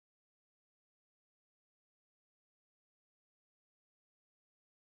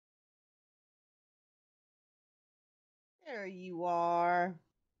There you are.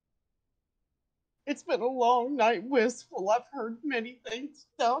 It's been a long night, Wistful. I've heard many things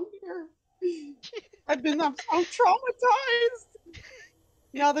down here. I'm traumatized.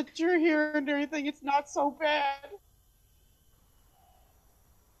 Now that you're here and everything, it's not so bad.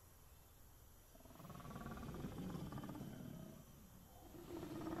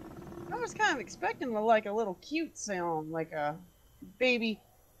 I was kind of expecting like a little cute sound, like a baby,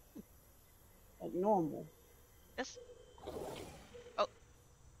 like normal. Yes. Oh,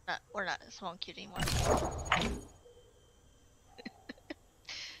 we're not small and cute anymore.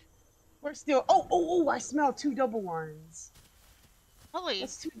 We're still. Oh! I smell 2 double lines. Probably.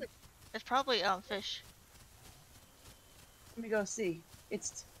 That's 2. It's probably fish. Let me go see.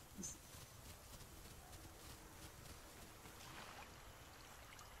 It's.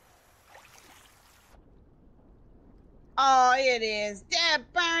 Oh, it is. Dad,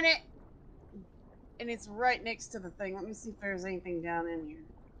 burn it! And it's right next to the thing. Let me see if there's anything down in here.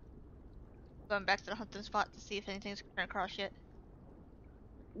 Going back to the hunting spot to see if anything's turned across yet.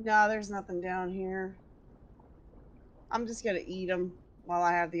 No, there's nothing down here. I'm just gonna eat them while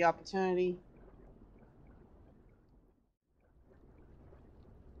I have the opportunity.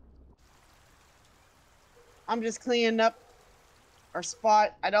 I'm just cleaning up our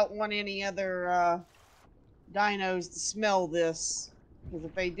spot. I don't want any other dinos to smell this. Because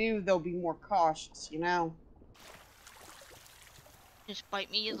if they do, they'll be more cautious, you know? Just bite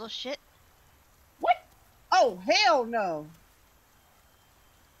me, you little shit. What? Oh, hell no!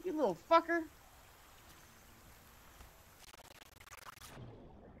 You little fucker.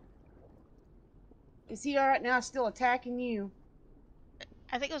 Is he alright now, still attacking you?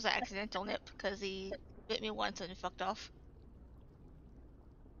 I think it was an accidental nip because he bit me once and fucked off.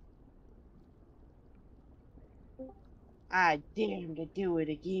 I dare him to do it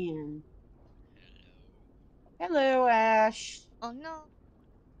again. Hello, Ash. Oh no.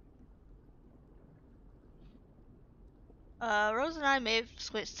 Rose and I may have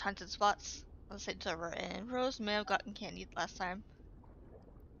switched hunting spots on the same server, and Rose may have gotten candied last time.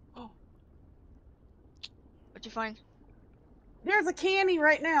 Oh. What'd you find? There's a canny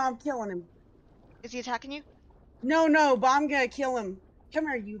right now. I'm killing him. Is he attacking you? No, but I'm gonna kill him. Come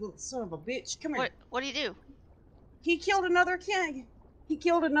here, you little son of a bitch. Come here. What do you do? He killed another king. He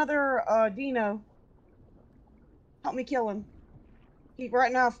killed another Deino. Help me kill him. We're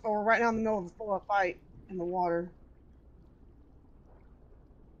right now in the middle of a full fight in the water.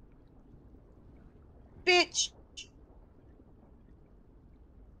 Bitch!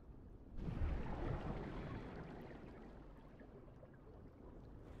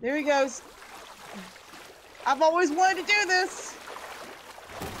 There he goes. I've always wanted to do this.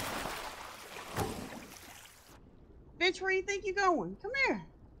 Bitch, where you think you're going? Come here.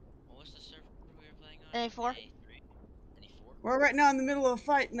 What was the server we were playing on? 94? 94? We're right now in the middle of a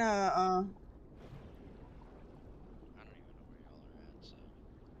fight in I don't even know where y'all are at, so...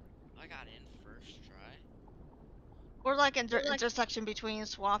 I got in first try. We're like intersection between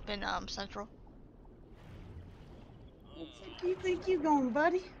Swamp and Central. Where you think you're going,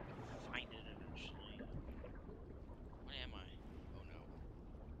 buddy? Find it eventually. What am I? Oh no.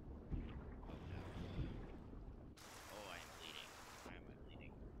 Oh no. Oh, I am bleeding. Why am I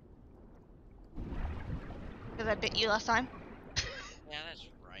bleeding? Because I bit you last time. Yeah, that's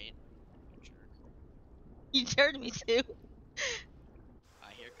right. Jerk. You dared me to.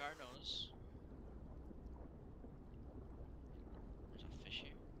 I hear Carnos. There's a fish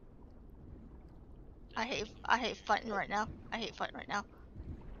here. I hate fighting right now. I hate fighting right now.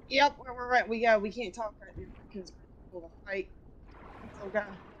 Yep, we're right. We can't talk right now because we're in the fight. So God.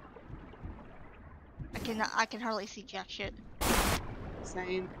 I can hardly see jack shit.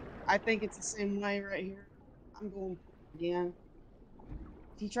 Same. I think it's the same way right here. I'm going again.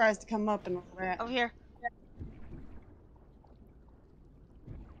 If he tries to come up and all that. Over here.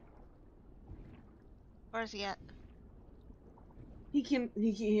 Where is he at? He can.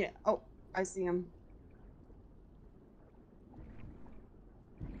 Oh, I see him.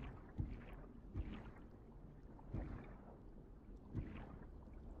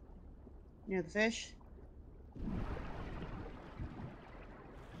 Near the fish.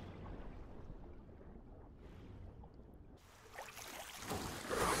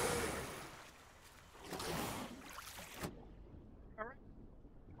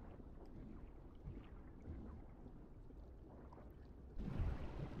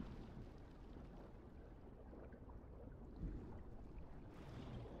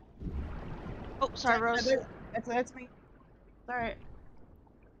 Oh, sorry, Rose. That's me. Alright.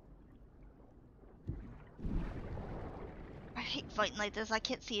 I hate fighting like this. I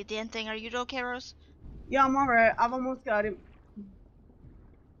can't see a damn thing. Are you okay, Rose? Yeah, I'm alright. I've almost got him.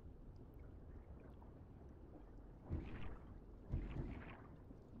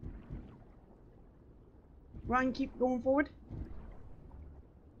 Ryan, keep going forward.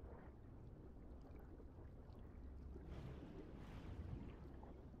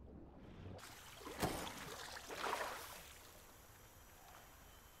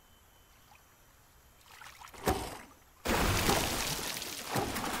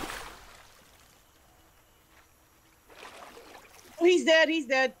 Oh, he's dead. He's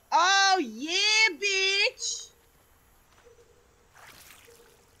dead. Oh, yeah, bitch.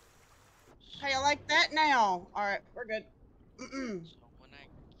 How you like that now? Alright, we're good. So when I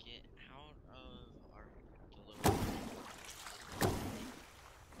get out of our little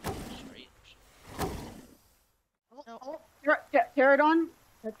straight, Pterodon.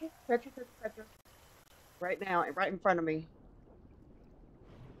 Touch it. Right now, right in front of me.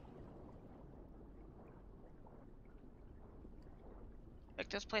 Like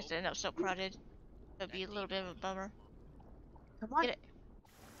this place to end up so crowded. That'd be a little bit of a bummer. Come on. Get it.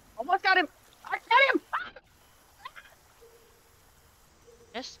 Almost got him. I got him.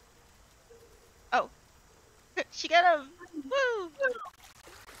 Yes. Oh. She got him. Woo!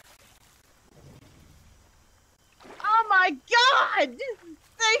 Oh my god!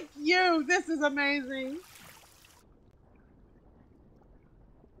 Thank you! This is amazing!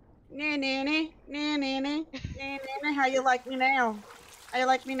 How you like me now? How you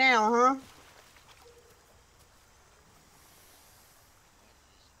like me now, huh?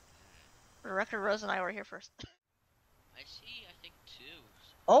 what is that? Rebecca, Rose, and I were here first. I see, I think two.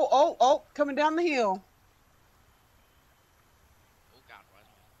 Oh, coming down the hill. Oh god, why is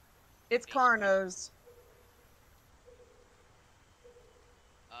my... It's Carnos.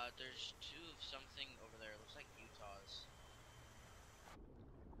 There's two of something over there. It looks like Utah's.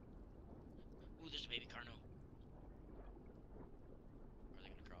 Ooh, there's a baby Carno. Are they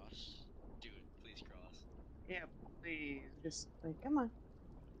gonna cross? Dude, please cross. Yeah, please. Just, like, come on.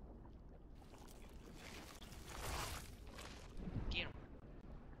 Get him.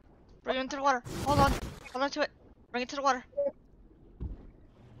 Bring him to the water. Hold on. Hold on to it. Bring it to the water.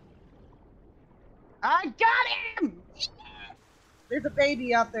 I got him! There's a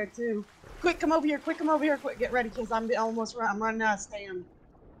baby out there, too. Quick, come over here. Quick, get ready, because I'm running out of stand.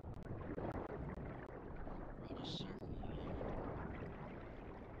 Bro, just circle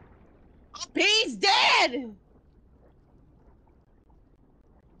Oh, he's dead! the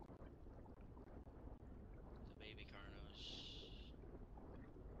baby Carnos.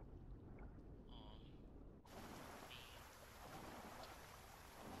 Aw.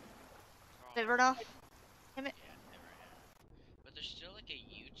 They run off. Damn it. Yeah, they ran. But there's still like a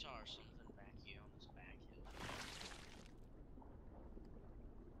Utah or something back here on this back hill.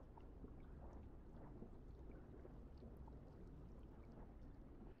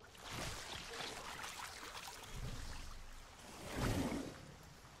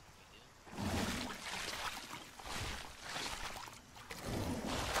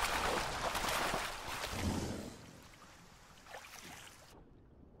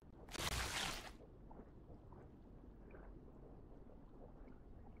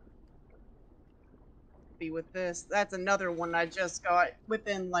 With this, that's another one I just got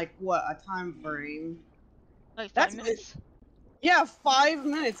within like what, a time frame. Like 5 That's minutes. Yeah, 5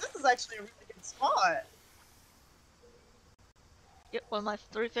 minutes. This is actually a really good spot. Yep, one of my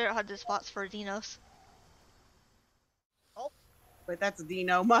 3 favorite hunted spots for dinos. Oh, wait, that's a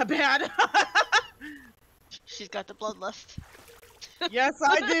Deino. My bad. She's got the bloodlust. Yes,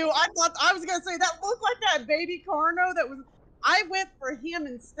 I do. I thought I was gonna say that looked like that baby Carno. That was. I went for him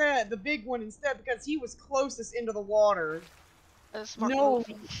instead, the big one instead, because he was closest into the water. That's a smart No. move.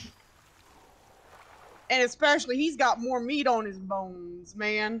 And especially, he's got more meat on his bones,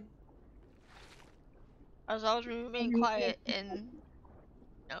 man. I was always remaining quiet and, you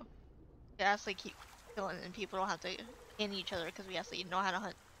know, they actually keep killing and people don't have to in each other because we actually know how to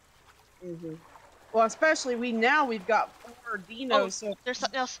hunt. Well, especially we've got 4 Dinos, Oh, so. there's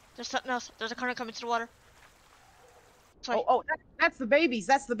something else. There's a Carno coming to the water. Sorry. Oh, that's the babies.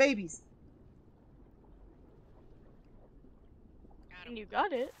 That's the babies. You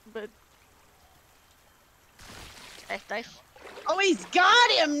got it, but Nice. Oh, he's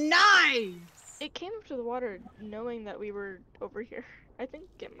got him! Nice! it came up to the water knowing that we were over here. I think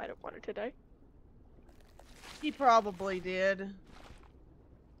it might have wanted to die. He probably did.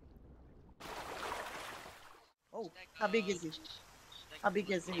 Oh, how big is he? How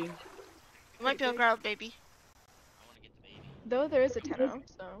big is he? You might be able to grab baby. I want to get the baby. Though there is a Tenno,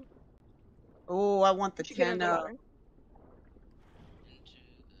 so Oh, I want the we should get in the 10. water. Into the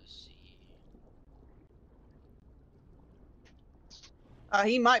sea.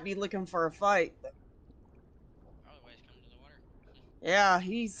 He might be looking for a fight. Probably why he's coming to the water. Yeah,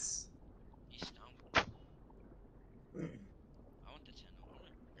 he's. He's stumped. I want the Tenno. I want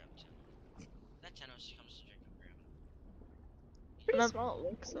to grab the Tenno. That Tenno just comes to drink. I'm grabbing. Pretty Remember- small, it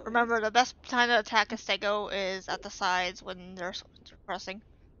looks. So Remember, the best time to attack a stego is at the sides when they're pressing.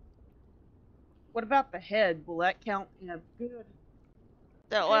 What about the head? Will that count? Yeah, good.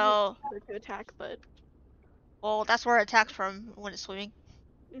 So, well, harder to attack, but. that's where it attacks from when it's swimming.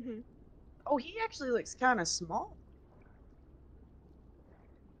 Mhm. Oh, he actually looks kind of small.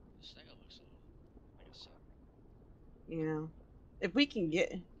 The Stego looks a little like a sub. Yeah. If we can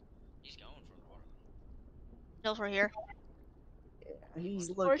get. He's going for the water though. Knows we're here. Yeah, he's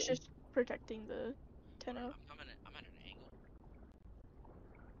Or it's looking. just protecting the Tenno. I'm at an angle. If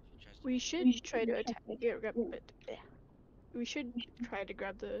he tries to We move. should try to attack. Grab it. We should try to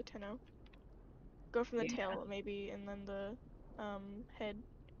grab the Tenno. Go from the Yeah. tail maybe, and then the head.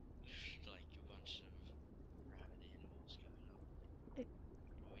 Like a bunch of rabid animals coming up.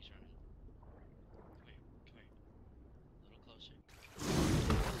 Oh, he's running. Come here. A little closer.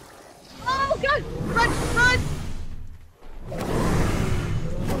 Oh god! Run!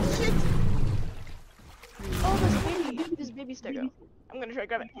 Shit! Oh, this baby stego. I'm gonna try to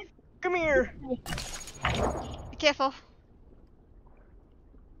grab it. Come here! Be careful.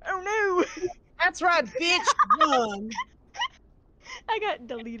 Oh no! That's right, bitch! Run! I got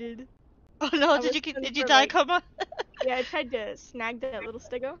deleted. Oh no, I did was you sent die, for, like- Coma? Yeah, I tried to snag that little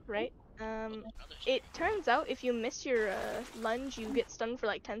stego, right? Another It turns out if you miss your lunge, you get stunned for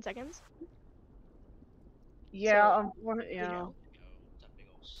like 10 seconds. Yeah, You yeah. know, It's a big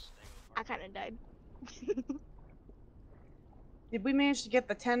old Stego. I kind of died. Did we manage to get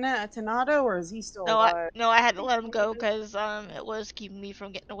the Tenado, or is he still No, alive? I had to let him go because it was keeping me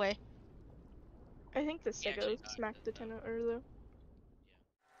from getting away. I think the He actually stego died, smacked the didn't Tenno earlier.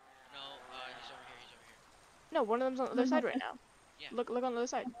 No, he's over here. He's over here. No, one of them's on the other side right now. Yeah. Look on the other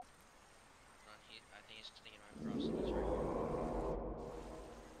side. Hold on, I think he's sneaking right across. So he's right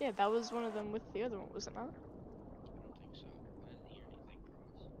here. Yeah, that was one of them with the other one, was it not? I don't think so. I didn't hear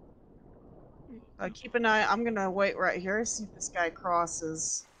anything cross. Keep an eye. I'm gonna wait right here, see if this guy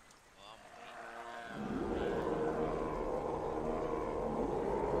crosses. Well, I'm waiting.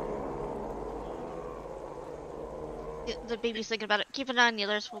 The baby's thinking about it. Keep an eye on the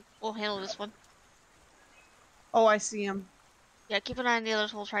others. We'll handle this one. Oh, I see him. Yeah, keep an eye on the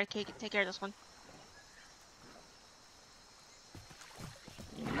others. We'll try to take care of this one.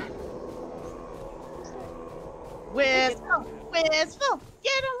 Whistle! Whistle!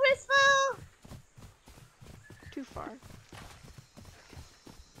 Get a whistle! Too far.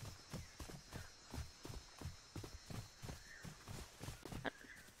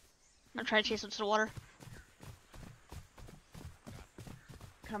 I'm trying to chase him to the water.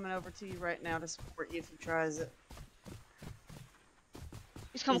 Coming over to you right now to support you if he tries it.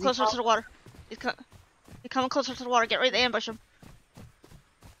 He's coming Is he closer to the water. He's coming closer to the water. Get ready to ambush him.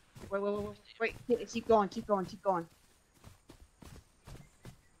 Wait, keep going. He's going around the other side.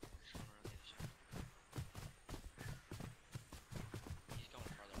 He's going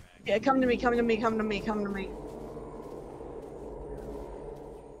farther back. Yeah, come to me.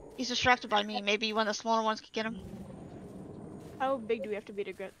 He's distracted by me. Maybe one of the smaller ones could get him. How big do we have to be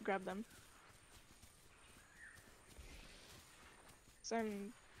to grab them? So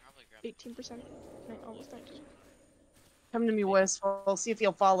I'm Probably grab 18%, almost 19. Come to me, Wes. We'll see if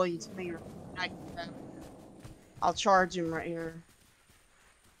he'll follow you to me. I'll charge him right here.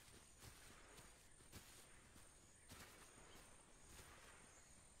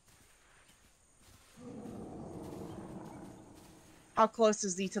 How close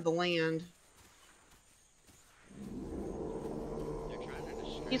is he to the land? They're trying to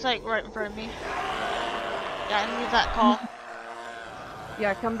distract. He's like right in front of me. Yeah, I need that call.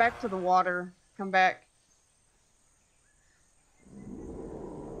 Yeah, come back to the water. Come back.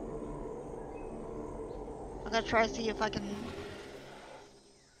 I'm gonna try to see if I can.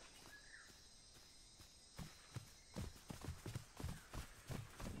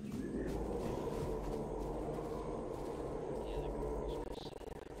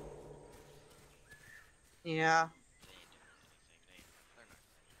 Yeah.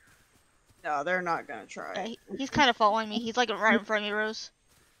 No, they're not gonna Yeah, try. he's kind of following me. He's like right in front of me, Rose.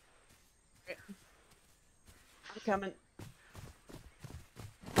 I'm coming.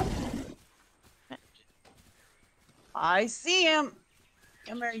 I see him.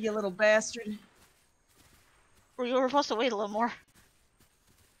 Come here, you little bastard. We were supposed to wait a little more.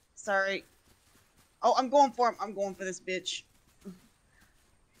 Sorry. Oh, I'm going for him. I'm going for this bitch. Como,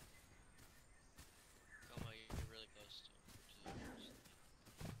 you're really close to the first.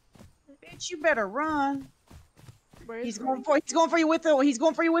 bitch, you better run. Where is He's he? going for you with the. He's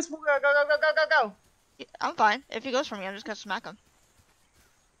going for you with. Go, go, go, go, go, go, go. Yeah, I'm fine. If he goes for me, I'm just gonna smack him.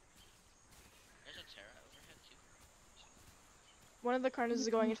 There's a Terra overhead too. One of the Carnas is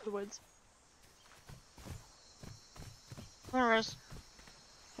going into the woods. Where is?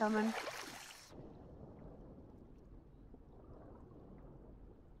 Coming.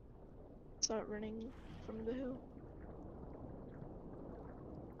 Start running from the hill.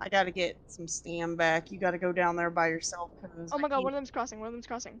 I gotta get some stam back. You gotta go down there by yourself. Oh my god, one of them's crossing. One of them's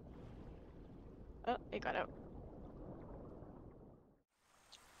crossing. Oh, it got out.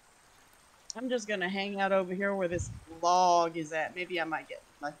 I'm just gonna hang out over here where this log is at. Maybe I might get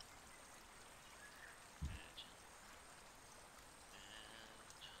lucky.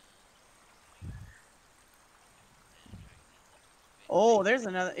 Oh, there's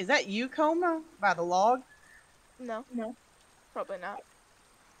another. Is that you, Coma? By the log? No. No. Probably not.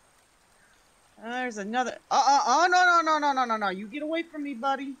 There's another. Oh, no. You get away from me,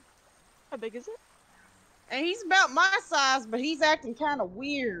 buddy. How big is it? And he's about my size, but he's acting kind of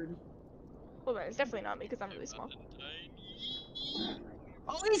weird. Well then, it's definitely not me because I'm really small.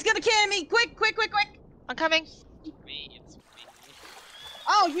 Oh, he's gonna kill me! Quick, quick, quick, quick! I'm coming. It's me.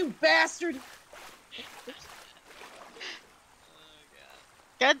 Oh, you bastard! Oops. Oh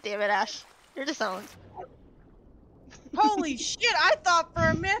god. God damn it, Ash. You're disowned. Holy shit, I thought for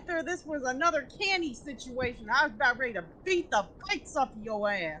a minute there this was another Canni situation. I was about ready to beat the brakes off of your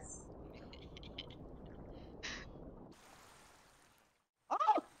ass.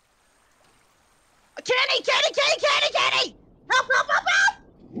 Oh! Canni! Help!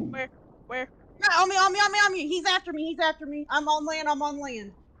 Where? On me! He's after me. I'm on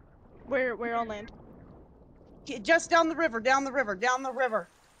land. Where on land? Just down the river.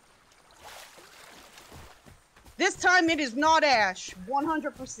 This time it is not Ash,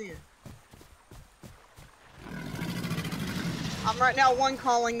 100%. I'm right now one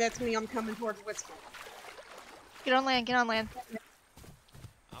calling, that's me, I'm coming towards Whistle. Get on land. I'm on land.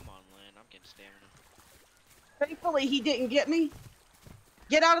 I'm getting stamina. Thankfully he didn't get me.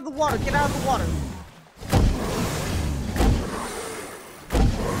 Get out of the water.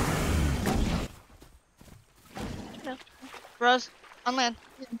 Rose, on land.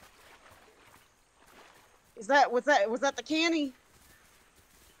 Was that the Canni?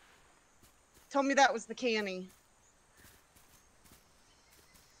 Tell me that was the Canni.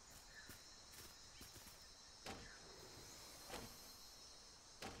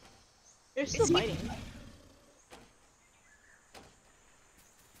 They're still fighting.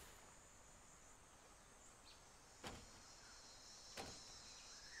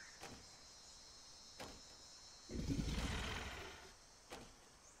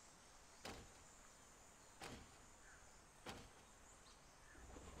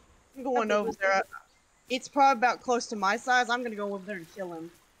 I'm going over there. It's probably about close to my size. I'm gonna go over there and kill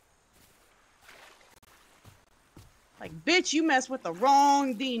him. Like, bitch, you messed with the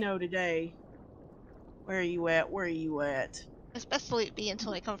wrong Deino today. Where are you at? It's best to leave be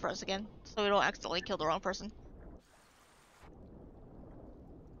until they come for us again, so we don't accidentally kill the wrong person.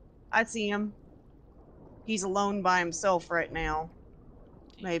 I see him. He's alone by himself right now.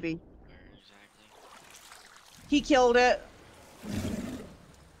 Maybe. Where exactly? He killed it. Who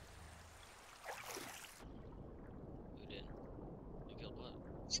did? Who killed what?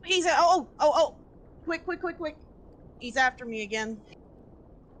 He's oh! Quick! He's after me again.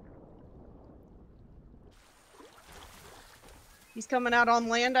 He's coming out on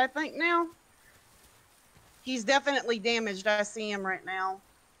land, I think, now. He's definitely damaged. I see him right now.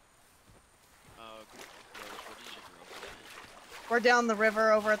 Rose, what is your group at? We're down the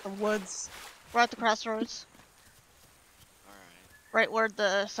river over at the woods. We're at the crossroads, Alright. right where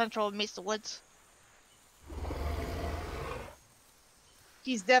the central meets the woods.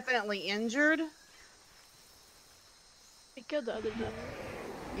 He's definitely injured. They killed the other dude.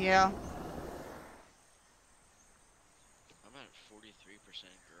 Yeah. I'm at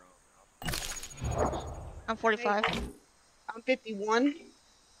 43% girl. I'm 45. I'm 51.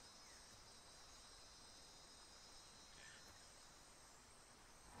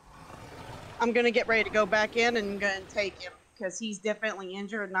 I'm gonna get ready to go back in and gonna take him because he's definitely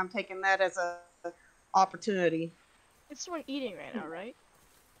injured, and I'm taking that as a opportunity. It's the one eating right now, right?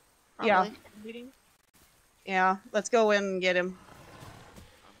 Yeah. Probably. Eating. Yeah, let's go in and get him.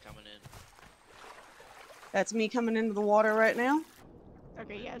 I'm coming in. That's me coming into the water right now.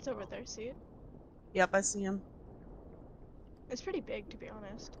 Okay, yeah, it's over there. See it? Yep, I see him. It's pretty big, to be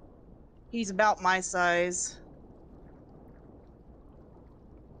honest. He's about my size.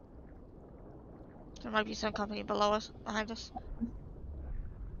 There might be some company below us, behind us.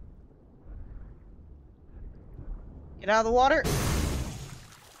 Get out of the water.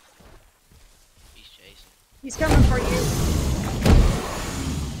 He's chasing. He's coming for you.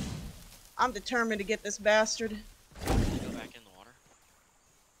 I'm determined to get this bastard. Did he go back in the water?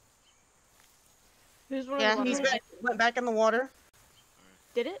 Who's one Yeah, of the He's water? went back in the water.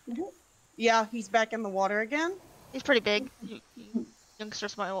 Did it? Yeah, he's back in the water again. He's pretty big.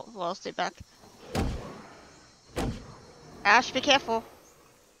 Youngsters might well stay back. Ash, be careful.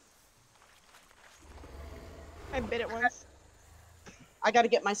 I bit it once. I gotta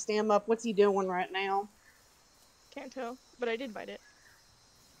get my stam up. What's he doing right now? Can't tell, but I did bite it.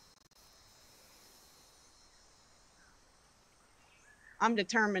 I'm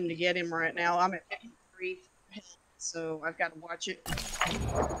determined to get him right now. I'm at 53, so I've got to watch it.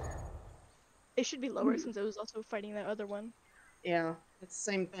 It should be lower since I was also fighting that other one. Yeah, it's the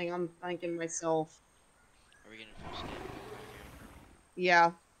same thing. I'm thinking myself. Are we getting full stamp back here?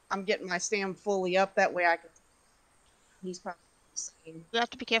 Yeah, I'm getting my stam fully up. That way I can. He's probably the same. We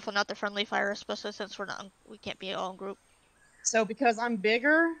have to be careful not to friendly fire, especially since we can't be all in group. So because I'm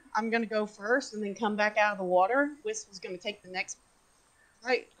bigger, I'm gonna go first and then come back out of the water. Wisp is gonna take the next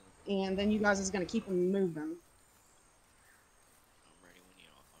fight, and then you guys is gonna keep him moving. I'm ready when you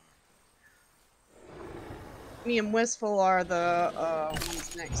all are. Me and Wistful are the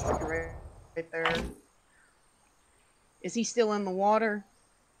ones next to you right there. Is he still in the water?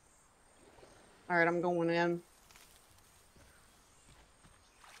 Alright, I'm going in.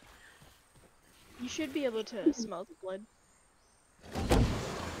 You should be able to smell the blood.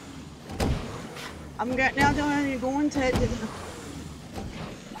 I'm now going to.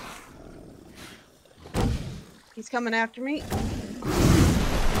 He's coming after me.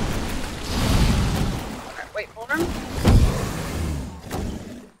 Alright, wait for him.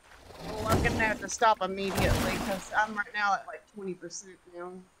 Oh, I'm gonna have to stop immediately because I'm right now at like 20%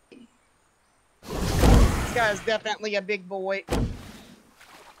 now. This guy is definitely a big boy.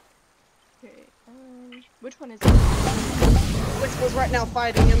 Okay, which one is it? Which was right now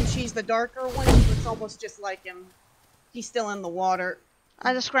fighting him. She's the darker one. She looks almost just like him. He's still in the water.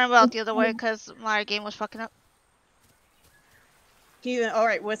 I just scrambled out the other way because my game was fucking up.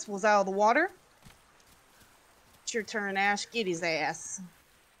 Alright, Wistful's out of the water. It's your turn, Ash. Get his ass.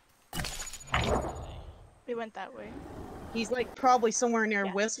 It went that way. He's like probably somewhere near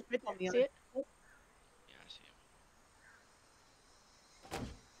Yeah, Wistful. right On the there. other. See it? Yeah, I see him.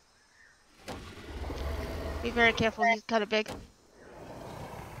 Be very careful, he's kind of big.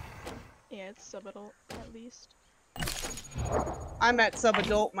 Yeah, it's subadult at least. I'm at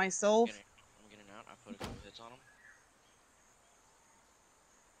sub-adult myself. I'm getting out. I put a couple hits on him.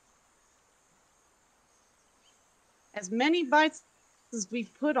 As many bites as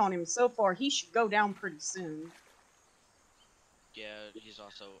we've put on him so far, he should go down pretty soon. Yeah, I think he's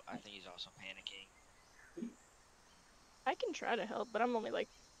also panicking. I can try to help, but I'm only like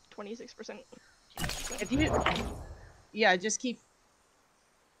 26%. If you, yeah, just keep.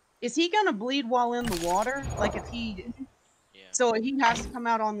 Is he gonna bleed while in the water? Like if he, Yeah. so he has to come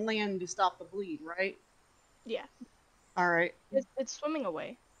out on land to stop the bleed, right? Yeah, All right. it's swimming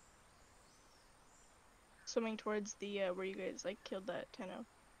away. Swimming towards the where you guys like killed that Tenno.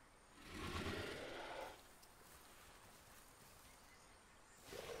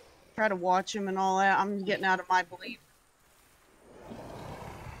 Try to watch him and all that. I'm getting out of my bleed.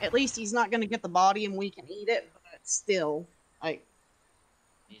 At least he's not gonna get the body and we can eat it, but still, like,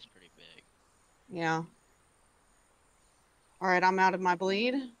 He's pretty big. yeah. All right, I'm out of my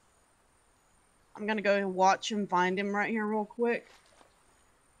bleed. I'm gonna go watch him, find him right here real quick.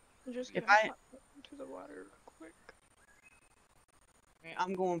 I'm just If gonna I- hop into the water real quick. Okay,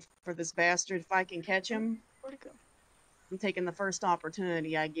 I'm going for this bastard. If I can catch him, Where'd it go? I'm taking the first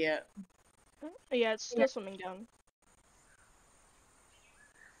opportunity I get. Oh, yeah, it's still swimming down.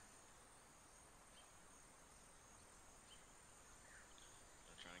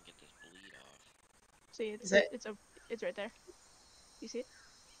 I'm trying to get this bleed off. See, it's Is it- it's right there. You see it?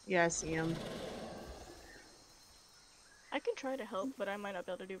 Yeah, I see him. I can try to help, but I might not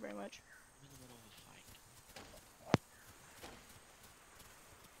be able to do very much. I'm in the middle of a fight.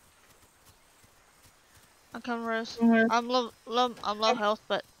 I'm coming, Rose. I'm low health,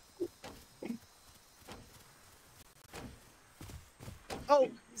 but Oh,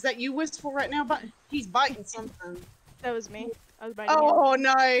 is that you, Wistful, right now? But he's biting something. That was me. I was biting him. Oh,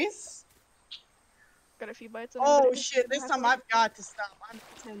 nice. Got a few bites on him, but I Oh think shit! he's This time halfway. I've got to stop. I'm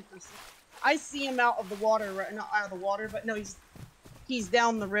at 10%. I see him out of the water, right? Not out of the water, but no, he's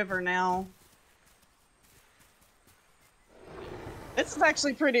down the river now. This is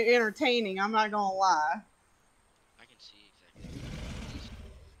actually pretty entertaining. I'm not gonna lie. I can see exactly.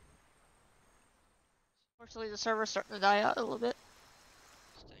 Unfortunately, the server's starting to die out a little bit.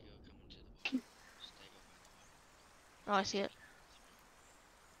 Stego coming to the water. Stego by the water. Oh, I see it. Is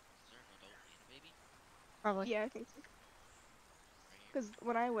there an adult and a baby? Probably. Yeah, I think so. Right here. Because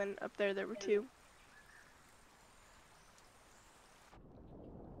when I went up there were two.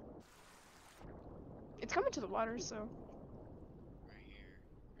 It's coming to the water, so. Right here.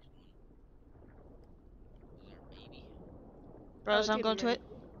 There's one. Is there a baby? Bros, Oh, I'm going to it.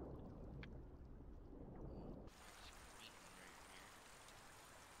 There's a green one right here.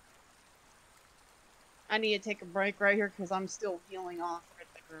 I need to take a break right here because I'm still healing off right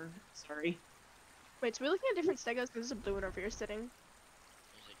there. Sorry. Wait, so we're looking at different stegos because there's a blue one over here sitting.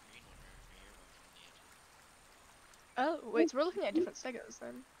 There's a green one right here walking on the edge. Oh, wait, so we're looking at different stegos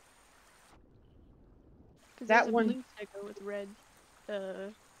then. Because That there's a one- blue stego with red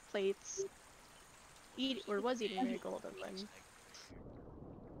plates. Was eating marigold and then.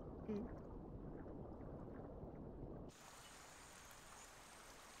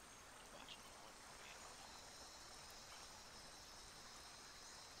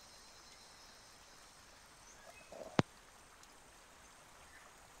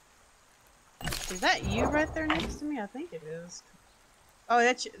 Is that you right there next to me? I think it is. Oh,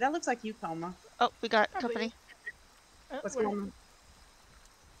 that looks like you, Coma. Oh, we got Probably. company. What's where- going on?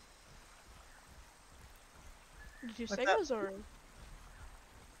 Did you What's stegos or?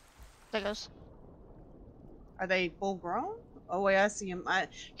 There goes. Are they full grown? Oh wait, I see them. Hey,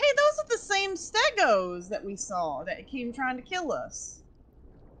 those are the same stegos that we saw that came trying to kill us.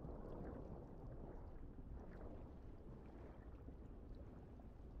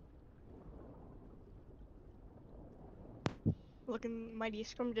 Looking mighty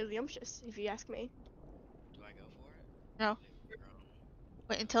scrumdiddlyumptious, if you ask me. Do I go for it? No. They've grown.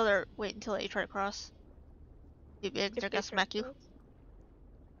 Wait until they try to cross. Be big, they're If they gonna smack you. try to-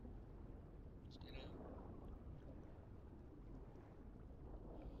 Stay down.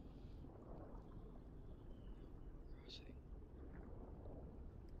 Crossing.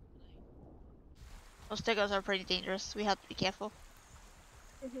 Those stegos are pretty dangerous. We have to be careful.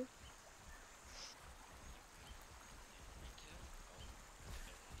 Mhm.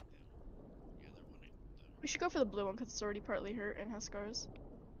 We should go for the blue one because it's already partly hurt and has scars.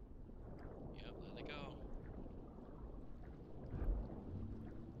 Yep, there they go.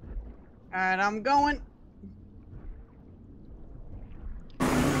 Alright, I'm going.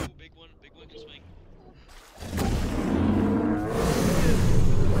 Ooh, big one can swing.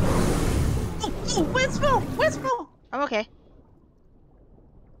 Oh, wistful! Wistful! I'm okay.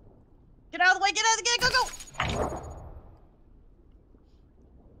 Get out of the way! Get out of the way! Go, go!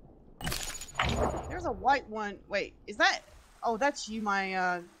 There's a white one. Wait, is that? Oh, that's you. You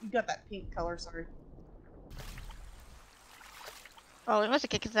got that pink color. Sorry. Oh, we must have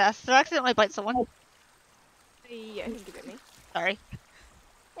kicked his ass. Did I accidentally bite someone? Yeah, I think you bit me. Sorry.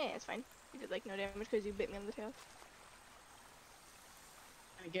 Yeah, it's fine. You did like no damage because you bit me on the tail.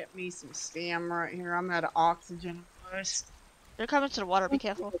 Gonna get me some stam right here. I'm out of oxygen. They're coming to the water. Be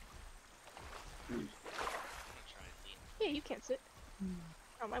careful. I'm gonna try and lead. Yeah, you can't sit.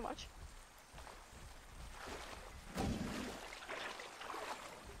 On my watch.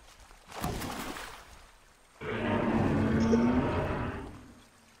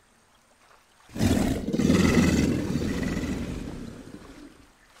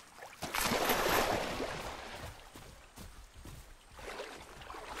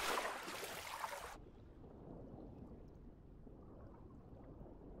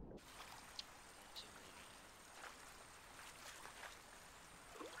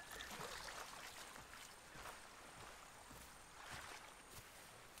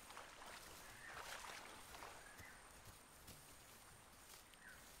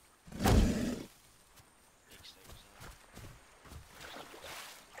 Big stakes up.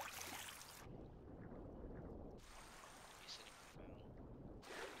 He's sitting on the mountain.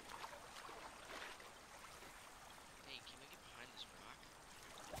 Hey, can we get behind this rock?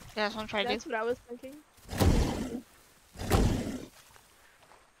 Yeah, that's what I'm trying to That's do. what I was thinking.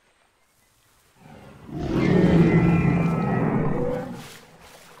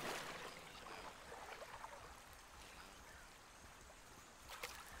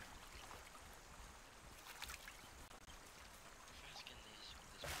 How fast can this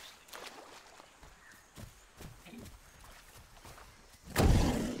boost?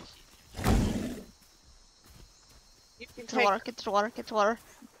 You can Get to the water. Get to the water. Get to the water.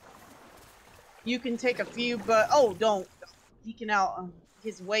 You can take a few, but oh, don't. He can out.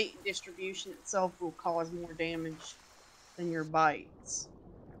 His weight distribution itself will cause more damage than your bites.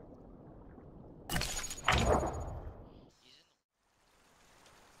 He's in the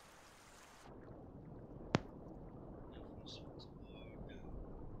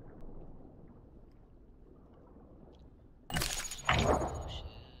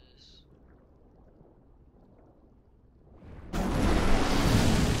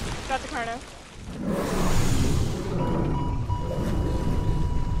Got the car now.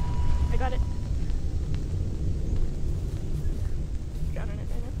 I got it. Got on it,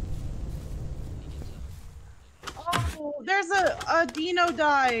 Deino. Oh, there's a Deino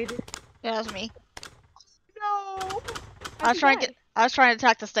died. Yeah, that was me. No. I was trying to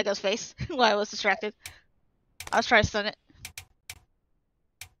attack the Stego's face while I was distracted. I was trying to stun it.